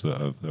any others,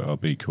 that are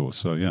B Corp.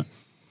 So yeah,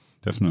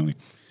 definitely.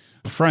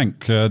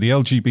 Frank, the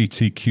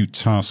LGBTQ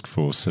task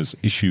force has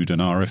issued an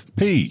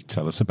RFP.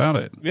 Tell us about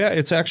it. Yeah,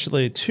 it's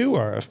actually 2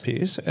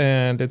 RFPs,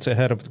 and it's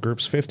ahead of the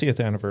group's 50th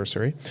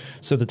anniversary.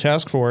 So the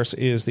task force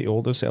is the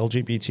oldest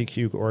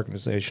LGBTQ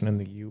organization in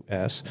the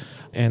U.S.,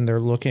 and they're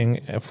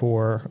looking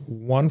for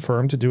one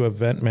firm to do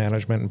event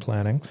management and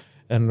planning,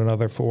 and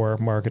another for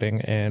marketing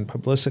and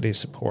publicity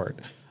support.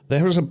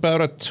 There's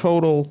about a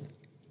total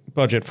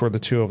budget for the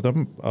two of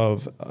them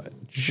of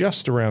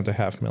just around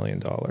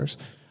 $500,000.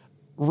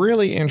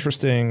 Really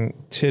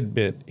interesting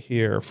tidbit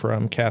here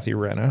from Kathy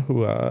Renna,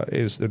 who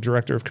is the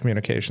director of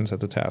communications at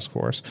the task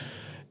force.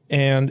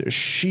 And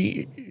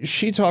she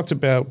talked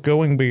about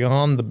going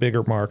beyond the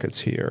bigger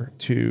markets here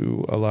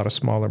to a lot of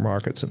smaller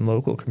markets and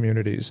local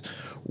communities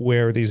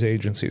where these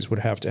agencies would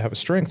have to have a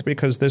strength,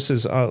 because this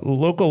is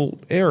local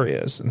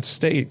areas and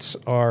states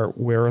are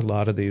where a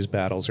lot of these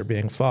battles are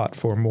being fought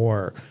for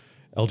more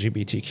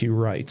LGBTQ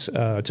rights,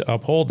 to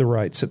uphold the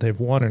rights that they've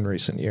won in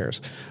recent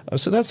years.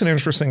 So that's an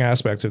interesting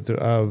aspect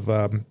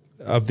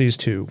of these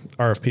 2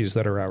 RFPs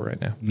that are out right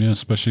now. Yeah,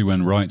 especially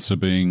when rights are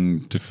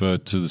being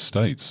deferred to the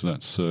states.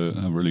 That's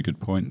a really good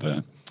point there.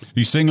 Are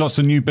you seeing lots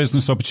of new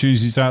business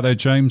opportunities out there,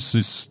 James,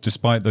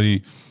 despite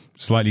the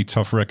slightly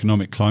tougher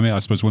economic climate? I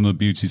suppose one of the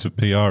beauties of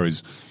PR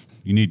is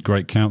You need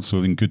great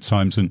counsel in good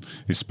times and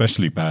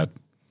especially bad.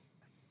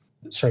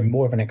 So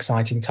more of an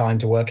exciting time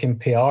to work in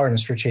PR and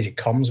strategic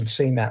comms. We've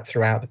seen that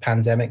throughout the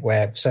pandemic,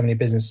 where so many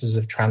businesses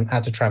have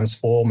had to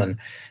transform and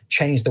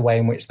change the way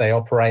in which they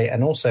operate,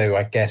 and also,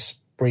 I guess,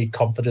 breed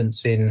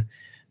confidence in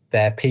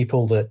their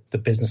people that the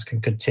business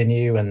can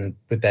continue, and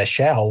with their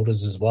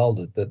shareholders as well,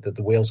 that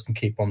the wheels can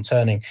keep on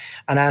turning.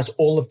 And as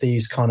all of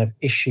these kind of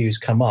issues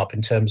come up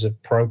in terms of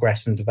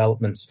progress and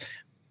developments,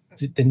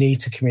 the need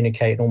to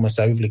communicate and almost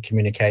overly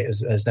communicate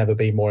has never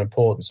been more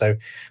important. So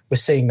we're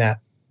seeing that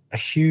a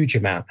huge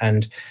amount.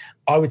 And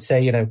I would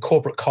say,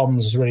 corporate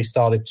comms has really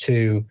started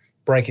to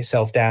break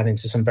itself down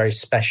into some very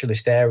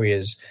specialist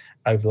areas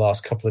over the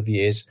last couple of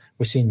years.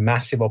 We're seeing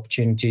massive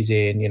opportunities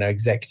in,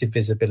 executive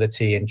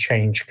visibility and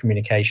change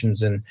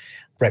communications and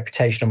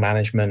reputational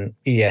management,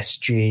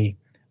 ESG.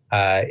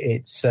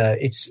 It's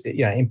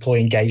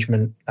employee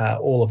engagement,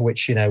 all of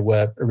which,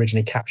 were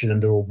originally captured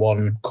under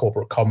one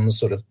corporate comms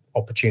sort of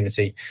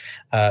opportunity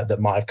that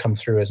might have come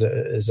through as an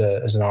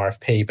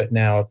RFP, but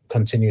now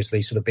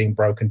continuously sort of being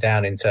broken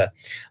down into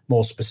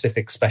more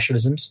specific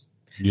specialisms,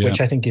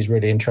 which I think is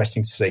really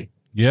interesting to see.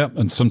 Yeah,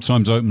 and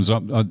sometimes opens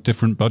up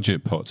different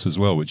budget pots as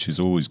well, which is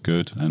always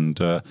good.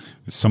 And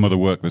some of the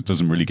work that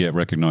doesn't really get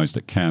recognised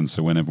at Cannes,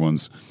 so when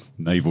everyone's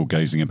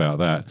navel-gazing about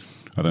that,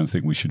 I don't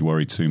think we should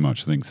worry too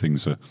much. I think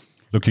things are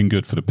looking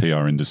good for the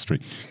PR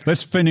industry.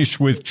 Let's finish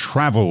with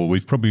travel.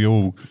 We've probably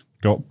all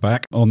got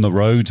back on the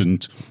road,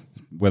 and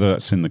whether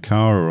that's in the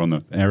car or on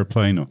the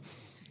aeroplane or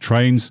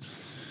trains.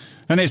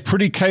 And it's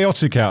pretty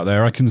chaotic out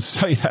there. I can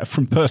say that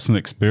from personal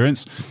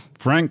experience.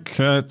 Frank,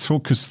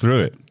 talk us through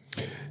it.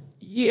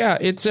 Yeah,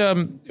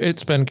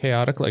 it's been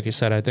chaotic. Like you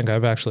said, I think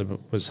I've actually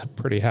was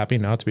pretty happy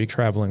not to be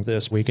traveling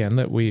this weekend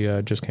that we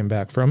just came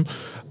back from.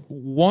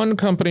 One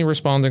company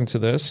responding to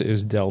this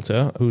is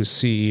Delta, whose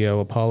CEO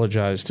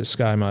apologized to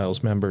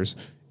SkyMiles members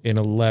in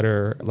a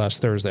letter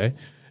last Thursday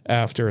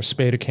after a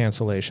spate of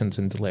cancellations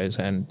and delays.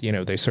 And,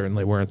 they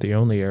certainly weren't the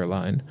only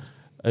airline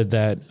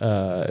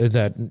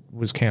that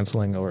was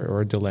canceling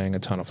or delaying a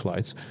ton of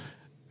flights.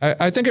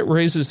 I think it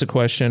raises the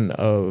question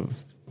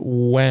of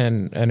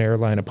when an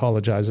airline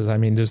apologizes. I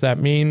mean, does that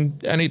mean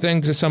anything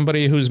to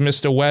somebody who's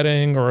missed a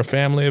wedding or a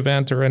family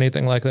event or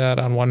anything like that?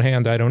 On one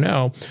hand, I don't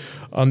know.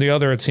 On the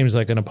other, it seems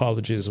like an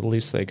apology is the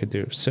least they could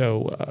do.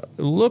 So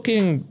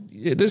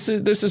this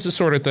is the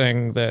sort of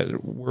thing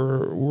that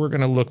we're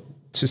going to look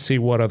to see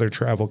what other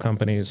travel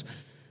companies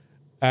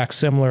act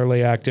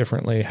similarly, act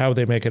differently, how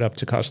they make it up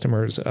to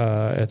customers,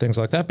 and things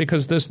like that.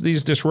 Because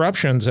these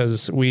disruptions,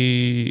 as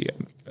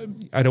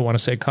I don't want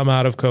to say come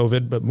out of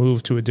COVID, but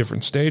move to a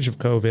different stage of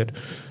COVID,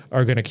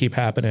 are going to keep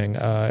happening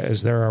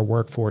as there are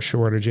workforce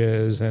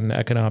shortages and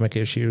economic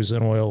issues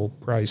and oil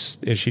price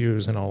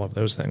issues and all of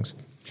those things.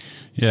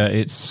 Yeah,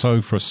 it's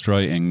so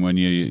frustrating when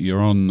you're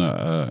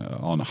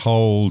on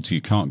hold,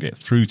 you can't get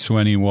through to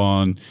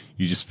anyone,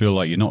 you just feel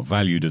like you're not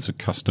valued as a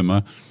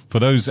customer. For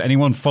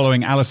anyone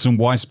following Alison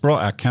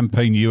Weisbrot, our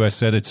campaign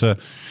US editor,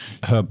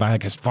 her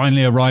bag has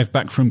finally arrived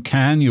back from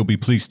Cannes. You'll be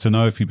pleased to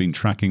know if you've been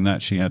tracking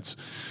that. She had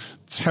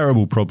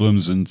terrible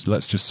problems, and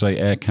let's just say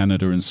Air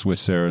Canada and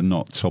Swiss Air are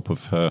not top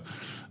of her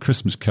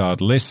Christmas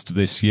card list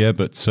this year,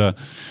 but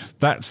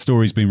that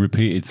story's been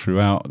repeated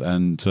throughout.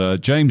 And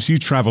James, you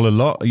travel a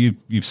lot.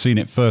 You've seen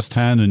it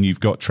firsthand, and you've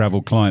got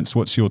travel clients.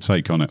 What's your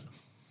take on it?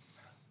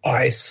 Oh,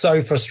 it's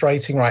so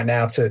frustrating right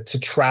now to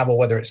travel,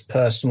 whether it's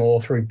personal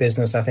or through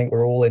business. I think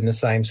we're all in the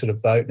same sort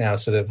of boat now.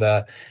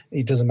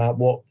 It doesn't matter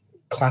what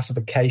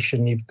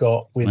classification you've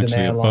got with an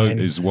airline. A boat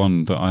is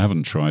one that I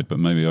haven't tried, but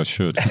maybe I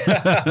should.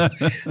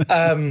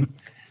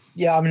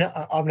 Yeah,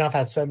 I've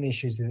had so many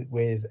issues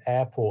with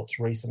airports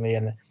recently,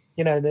 and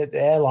the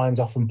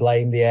airlines often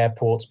blame the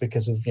airports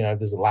because of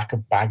there's a lack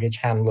of baggage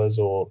handlers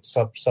or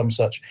some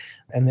such,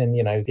 and then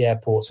the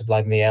airports are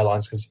blaming the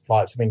airlines because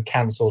flights have been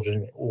cancelled,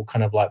 and it all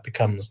kind of like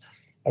becomes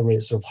a really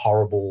sort of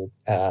horrible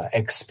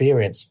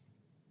experience.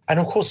 And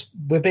of course,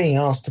 we're being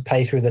asked to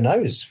pay through the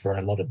nose for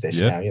a lot of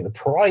this now. The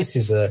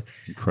prices are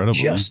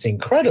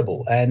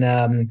incredible,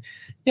 and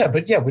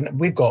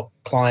we've got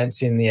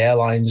clients in the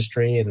airline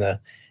industry, in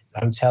the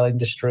hotel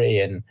industry,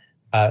 and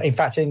in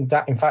fact,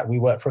 we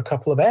work for a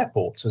couple of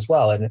airports as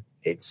well, and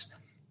it's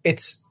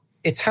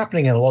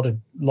happening in a lot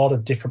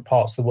of different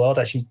parts of the world.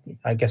 Actually,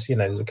 I guess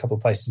there's a couple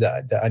of places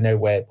that I know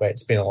where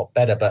it's been a lot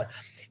better, but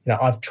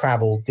I've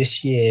traveled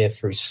this year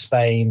through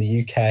Spain,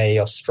 the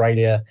UK,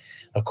 Australia,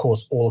 of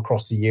course, all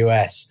across the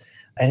US,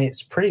 and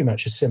it's pretty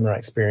much a similar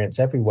experience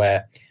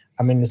everywhere.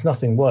 I mean, there's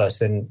nothing worse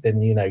than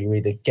you're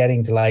either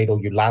getting delayed or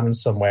you land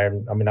somewhere.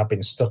 I mean, I've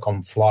been stuck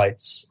on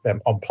flights,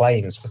 on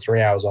planes for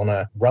 3 hours on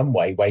a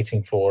runway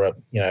waiting for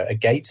a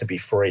gate to be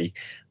free.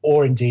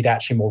 Or indeed,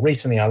 actually more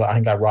recently, I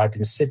think I arrived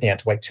in Sydney, I had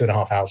to wait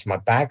 2.5 hours for my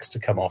bags to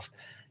come off,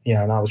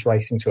 and I was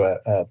racing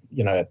to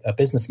a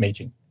business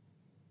meeting.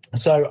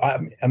 So,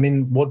 I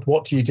mean,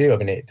 what do you do? I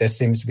mean, there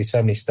seems to be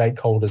so many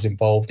stakeholders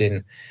involved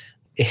in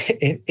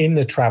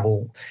the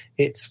travel.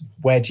 It's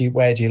where do you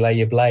lay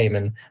your blame?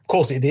 And of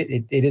course, it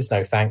is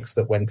no thanks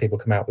that when people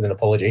come out with an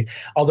apology.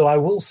 Although I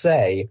will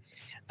say,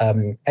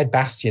 Ed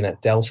Bastian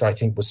at Delta, I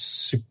think, was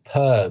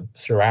superb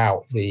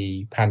throughout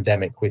the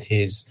pandemic with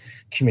his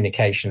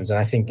communications. And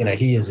I think,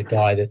 he is a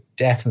guy that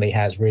definitely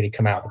has really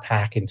come out of the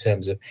pack in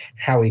terms of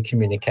how he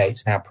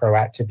communicates and how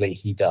proactively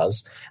he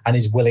does, and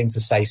is willing to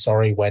say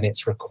sorry when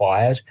it's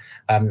required.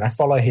 I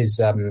follow his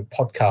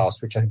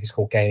podcast, which I think is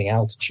called Gaining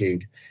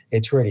Altitude.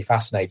 It's really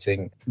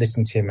fascinating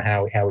listening to him,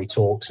 how he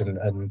talks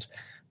and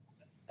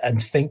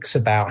thinks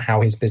about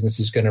how his business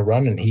is going to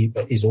run. And he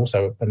is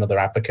also another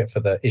advocate for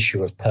the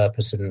issue of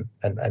purpose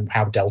and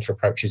how Delta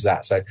approaches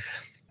that. So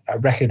I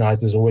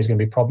recognize there's always going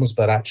to be problems,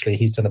 but actually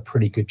he's done a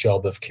pretty good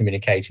job of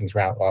communicating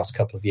throughout the last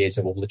couple of years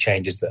of all the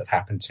changes that have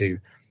happened to,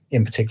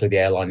 in particular, the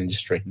airline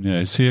industry. Yeah.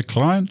 Is he a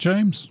client,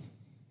 James?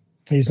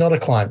 He's not a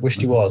client. Wished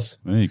he was.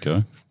 There you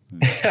go.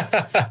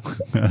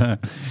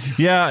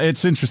 Yeah,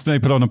 it's interesting. They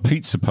put on a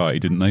pizza party,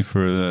 didn't they,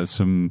 for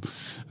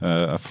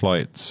a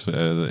flight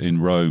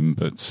in Rome?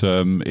 But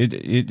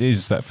it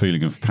is that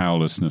feeling of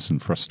powerlessness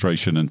and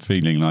frustration and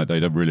feeling like they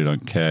really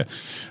don't care.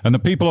 And the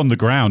people on the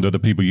ground are the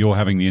people you're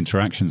having the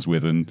interactions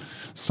with, and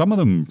some of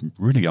them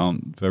really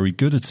aren't very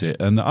good at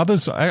it. And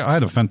others, I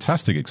had a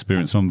fantastic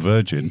experience on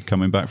Virgin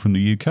coming back from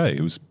the UK.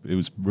 It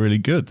was really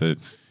good. The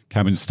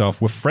cabin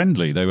staff were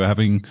friendly. They were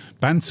having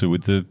banter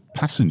with the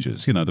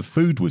passengers. The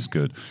food was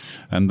good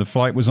and the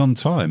flight was on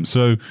time.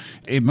 So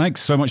it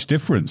makes so much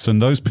difference. And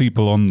those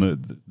people on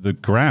the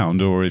ground,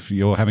 or if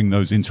you're having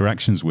those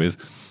interactions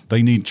with,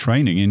 they need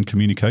training in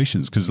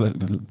communications, because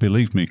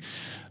believe me,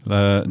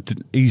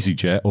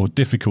 EasyJet, or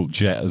difficult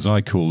jet as I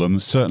call them,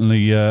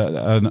 certainly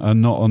are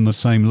not on the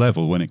same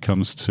level when it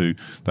comes to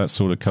that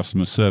sort of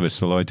customer service.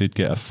 So I did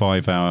get a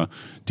 5-hour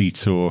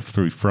detour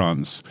through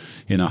France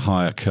in a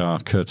hire car,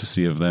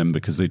 courtesy of them,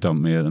 because they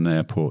dumped me at an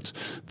airport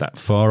that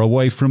far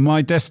away from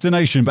my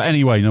destination. But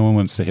anyway, no one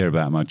wants to hear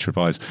about my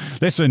travails.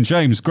 Listen,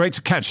 James, great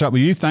to catch up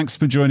with you. Thanks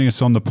for joining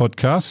us on the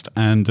podcast,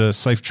 and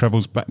safe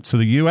travels back to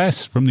the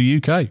US from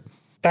the UK.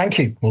 Thank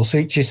you. We'll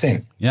see you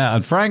soon. Yeah,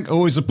 and Frank,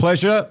 always a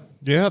pleasure.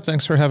 Yeah,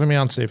 thanks for having me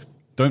on, Steve.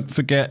 Don't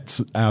forget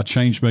our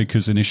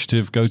Changemakers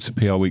initiative. Go to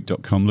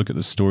prweek.com, look at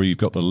the story. You've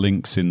got the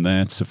links in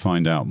there to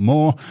find out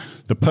more.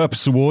 The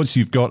Purpose Awards,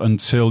 you've got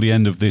until the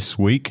end of this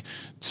week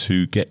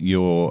to get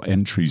your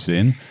entries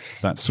in.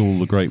 That's all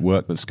the great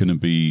work that's going to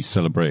be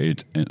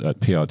celebrated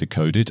at PR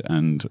Decoded,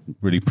 and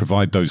really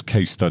provide those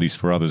case studies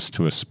for others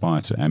to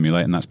aspire to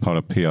emulate. And that's part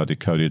of PR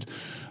Decoded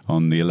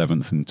on the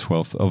 11th and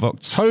 12th of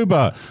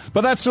October.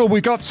 But that's all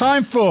we've got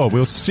time for.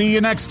 We'll see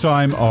you next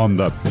time on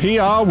the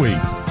PR Week.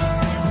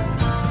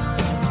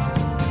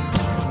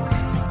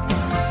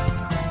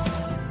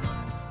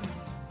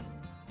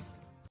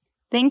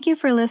 Thank you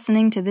for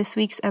listening to this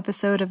week's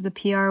episode of the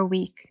PR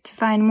Week. To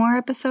find more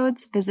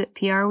episodes, visit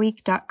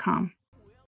prweek.com.